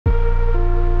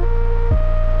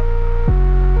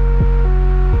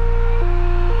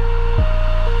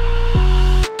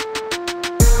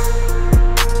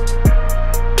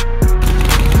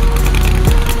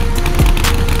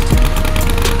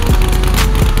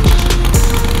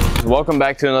Welcome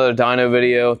back to another dyno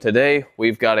video. Today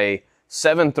we've got a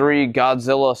 7.3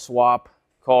 Godzilla swap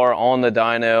car on the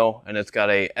dyno, and it's got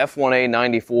a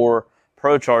F1A-94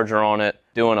 Procharger on it.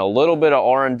 Doing a little bit of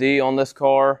R&D on this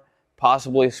car,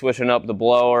 possibly switching up the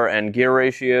blower and gear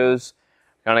ratios.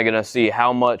 Kind of going to see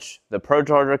how much the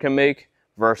Procharger can make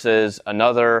versus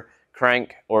another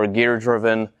crank or gear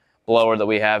driven blower that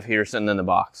we have here sitting in the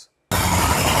box.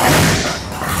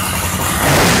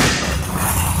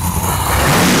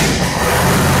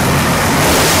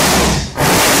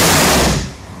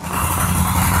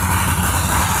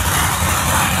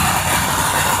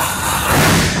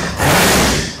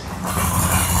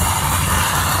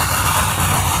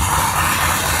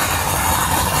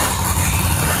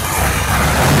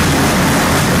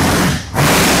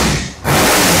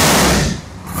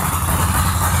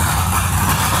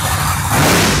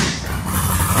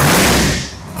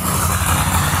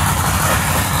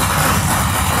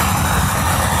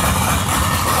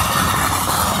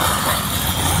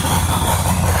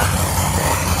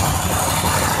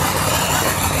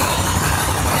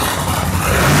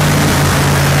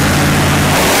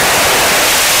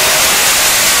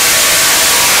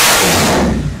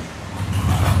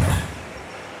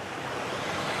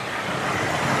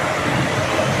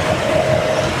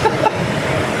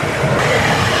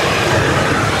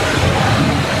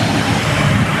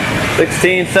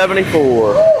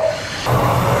 1674.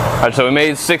 All right, so we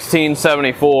made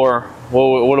 1674.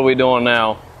 What are we doing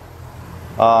now?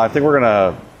 I think we're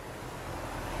gonna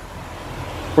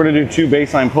do 2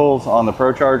 baseline pulls on the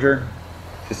Procharger,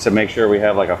 just to make sure we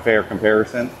have like a fair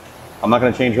comparison. I'm not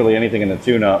gonna change really anything in the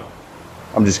tune-up.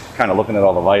 I'm just kind of looking at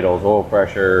all the vitals, oil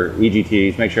pressure,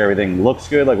 EGTs, make sure everything looks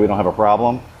good, like we don't have a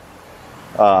problem.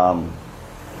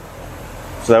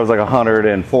 So that was like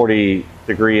 140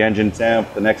 degree engine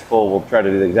temp. The next pull we'll try to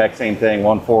do the exact same thing,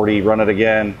 140, run it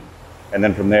again, and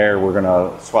then from there we're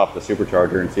gonna swap the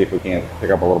supercharger and see if we can't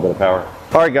pick up a little bit of power.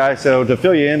 All right guys, so to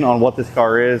fill you in on what this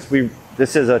car is,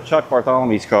 this is a Chuck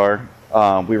Bartholomew's car.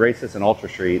 We race this in Ultra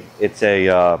Street. It's a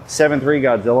 7.3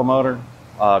 Godzilla motor.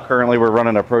 Currently we're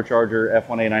running a Procharger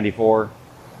F1A-94.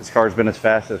 This car's been as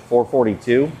fast as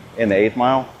 442 in the 8th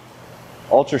mile.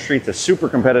 Ultra Street's a super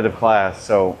competitive class,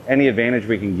 so any advantage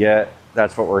we can get,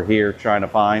 that's what we're here trying to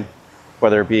find,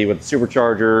 whether it be with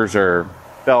superchargers or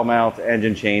bell mounts,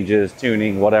 engine changes,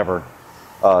 tuning, whatever.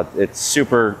 It's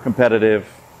super competitive.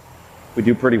 We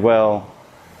do pretty well,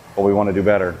 but we want to do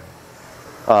better.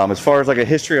 As far as like a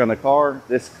history on the car,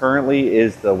 this currently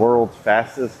is the world's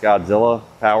fastest Godzilla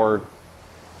powered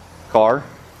car.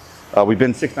 We've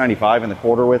been 695 in the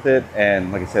quarter with it,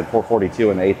 and like I said,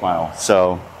 442 in the 8th mile.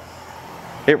 So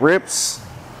it rips.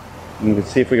 And we can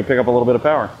see if we can pick up a little bit of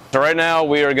power. So right now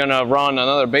we are gonna run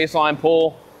another baseline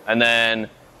pull and then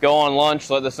go on lunch,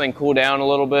 let this thing cool down a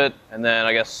little bit, and then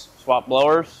I guess swap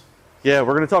blowers. Yeah,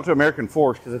 we're gonna talk to American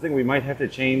Forced because I think we might have to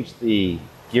change the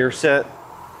gear set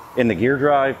in the gear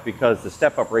drive because the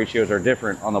step-up ratios are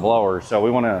different on the blowers. So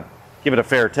we wanna give it a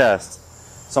fair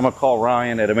test. So I'm gonna call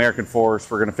Ryan at American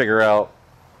Forced. We're gonna figure out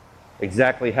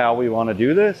exactly how we wanna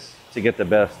do this to get the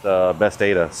best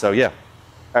data. So yeah.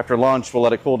 After lunch, we'll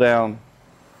let it cool down,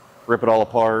 rip it all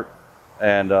apart,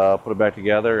 and put it back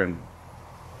together and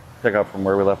pick up from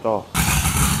where we left off.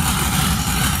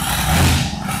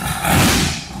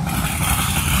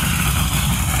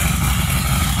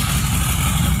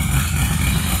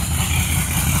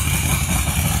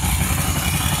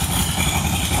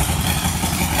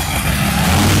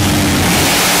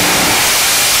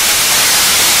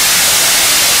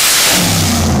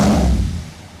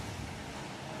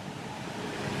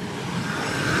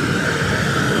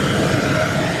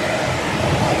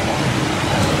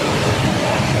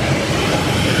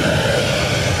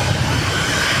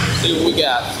 See what we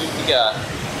got, see what we got.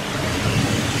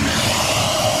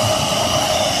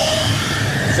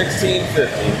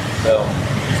 1650, so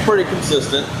it's pretty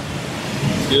consistent.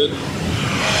 It's good.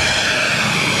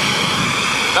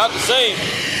 About the same.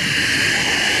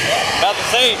 About the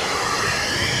same.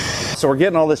 So we're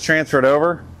getting all this transferred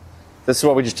over. This is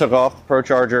what we just took off the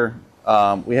Procharger.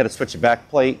 We had to switch the back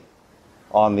plate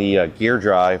on the gear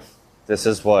drive. This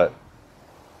is what,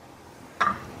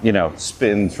 you know,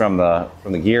 spins from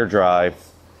the gear drive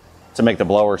to make the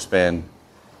blower spin.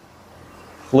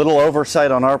 Little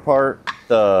oversight on our part.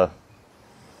 The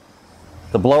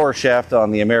blower shaft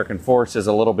on the American Force is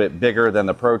a little bit bigger than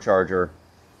the Procharger,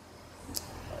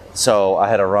 so I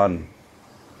had to run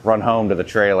home to the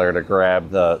trailer to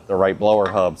grab the right blower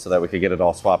hub so that we could get it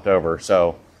all swapped over.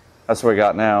 So that's what we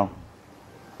got now.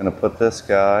 I'm gonna put this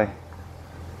guy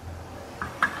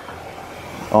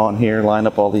on here, line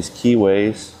up all these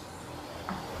keyways.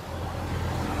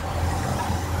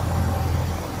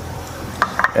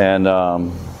 and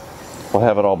we'll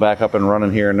have it all back up and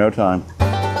running here in no time.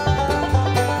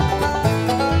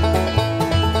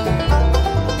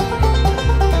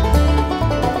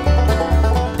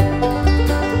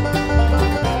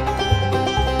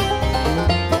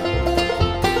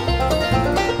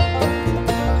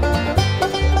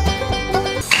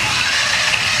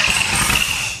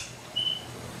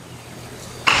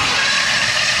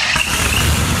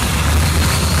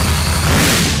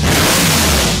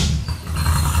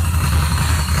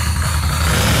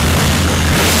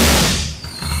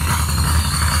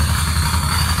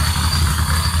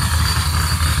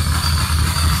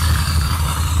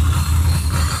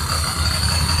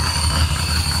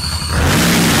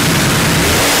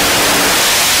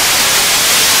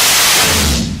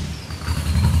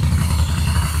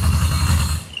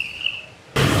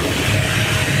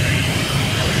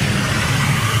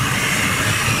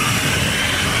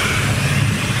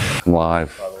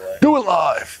 Live. Do it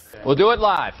live. We'll do it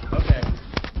live. Okay.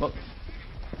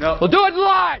 We'll do it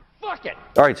live. Fuck it.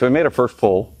 All right, so we made our first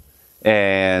pull,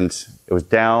 and it was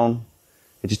down.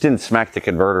 It just didn't smack the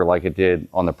converter like it did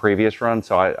on the previous run,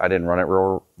 so I didn't run it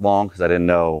real long because I didn't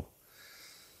know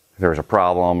if there was a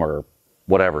problem or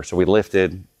whatever. So we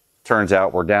lifted. Turns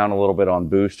out we're down a little bit on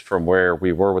boost from where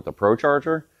we were with the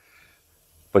Procharger.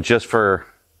 But just for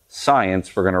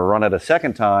science, we're going to run it a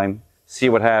second time, see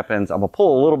what happens. I'm going to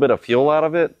pull a little bit of fuel out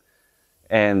of it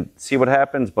and see what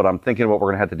happens, but I'm thinking what we're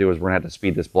going to have to do is we're going to have to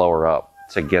speed this blower up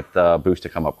to get the boost to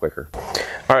come up quicker.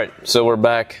 All right, so we're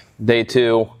back day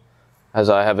 2, as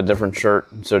I have a different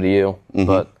shirt, and so do you.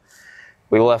 But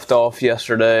we left off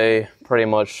yesterday, pretty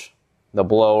much the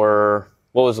blower.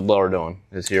 What was the blower doing?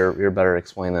 You're better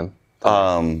explaining.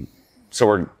 So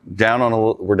we're down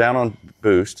on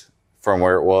boost from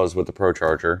where it was with the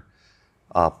Procharger,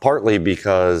 partly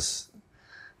because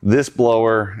this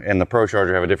blower and the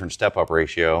Procharger have a different step-up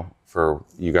ratio. For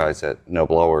you guys that know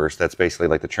blowers, that's basically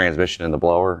like the transmission in the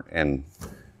blower and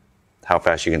how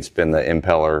fast you can spin the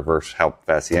impeller versus how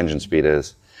fast the engine speed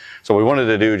is. So we wanted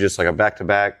to do just like a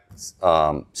back-to-back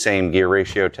same gear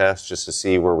ratio test just to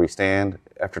see where we stand.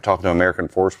 After talking to American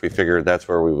Forced, we figured that's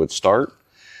where we would start.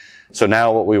 So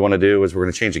now what we want to do is we're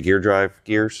going to change the gear drive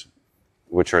gears,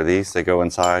 which are these. They go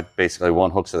inside. Basically,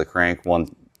 one hooks to the crank,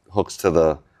 one hooks to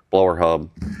the blower hub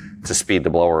to speed the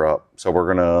blower up. So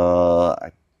we're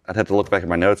gonna, I'd have to look back at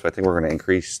my notes, but I think we're gonna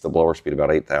increase the blower speed about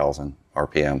 8,000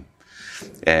 RPM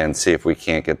and see if we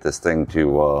can't get this thing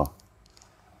to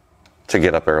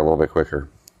get up there a little bit quicker,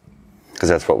 because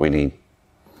that's what we need.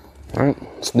 All right,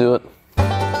 let's do it.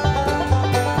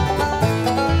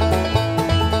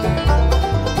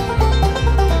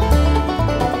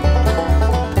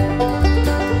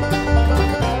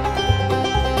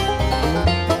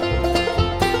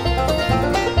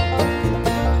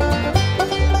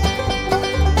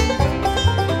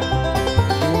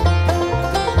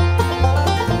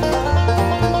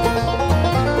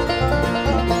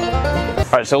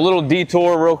 All right, so a little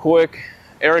detour real quick.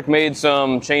 Eric made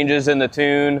some changes in the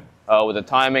tune with the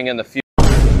timing and the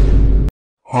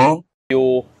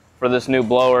fuel for this new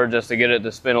blower just to get it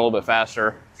to spin a little bit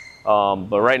faster.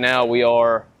 But right now we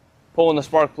are pulling the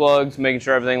spark plugs, making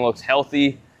sure everything looks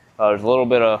healthy. There's a little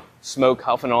bit of smoke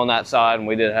huffing on that side, and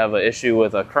we did have an issue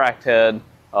with a cracked head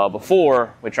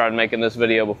before we tried making this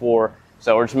video before.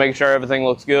 So we're just making sure everything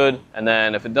looks good, and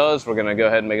then if it does, we're gonna go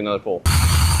ahead and make another pull.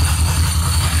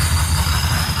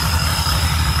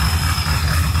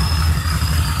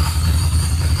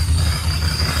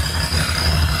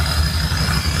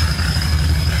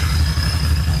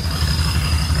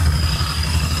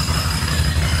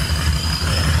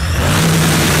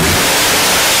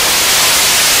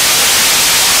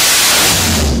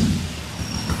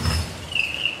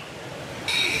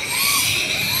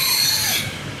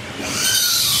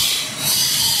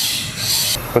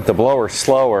 But the blower's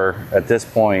slower. At this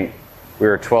point, we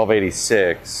were at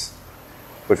 1286,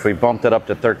 which we bumped it up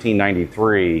to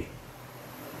 1393,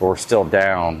 but we're still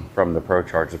down from the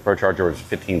Procharger. The Procharger was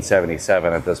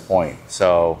 1577 at this point.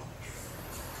 So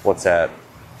what's that?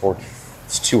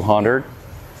 It's 200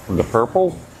 from the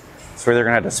purple. So we're either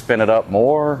gonna have to spin it up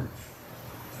more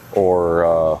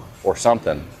or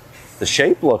something. The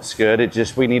shape looks good. It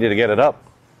just, we needed to get it up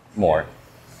more.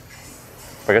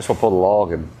 I guess we'll pull the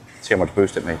log and see how much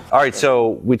boost it made. All right, so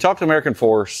we talked to American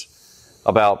Force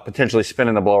about potentially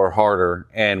spinning the blower harder,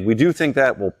 and we do think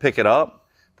that will pick it up,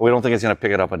 but we don't think it's going to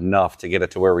pick it up enough to get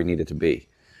it to where we need it to be.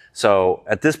 So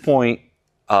at this point,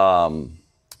 Dan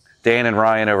and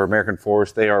Ryan over American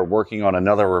Force, they are working on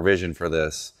another revision for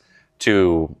this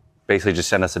to basically just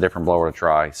send us a different blower to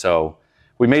try. So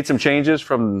we made some changes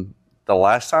from the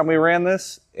last time we ran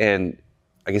this, and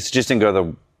I guess it just didn't go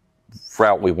the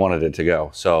route we wanted it to go.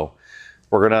 So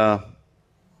we're gonna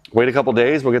wait a couple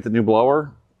days. We'll get the new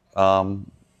blower and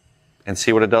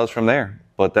see what it does from there.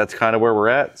 But that's kind of where we're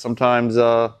at. Sometimes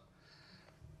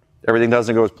everything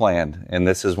doesn't go as planned, and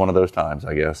this is one of those times,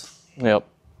 I guess. Yep.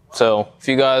 So if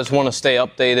you guys want to stay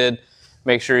updated,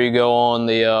 make sure you go on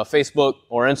the Facebook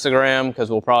or Instagram,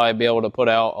 because we'll probably be able to put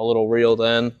out a little reel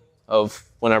then of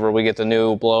whenever we get the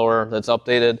new blower that's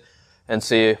updated, and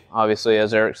see, obviously,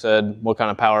 as Eric said, what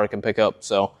kind of power it can pick up.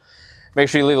 So make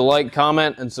sure you leave a like,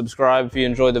 comment, and subscribe if you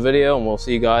enjoyed the video, and we'll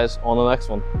see you guys on the next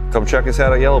one. Come check us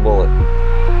out at Yellow Bullet.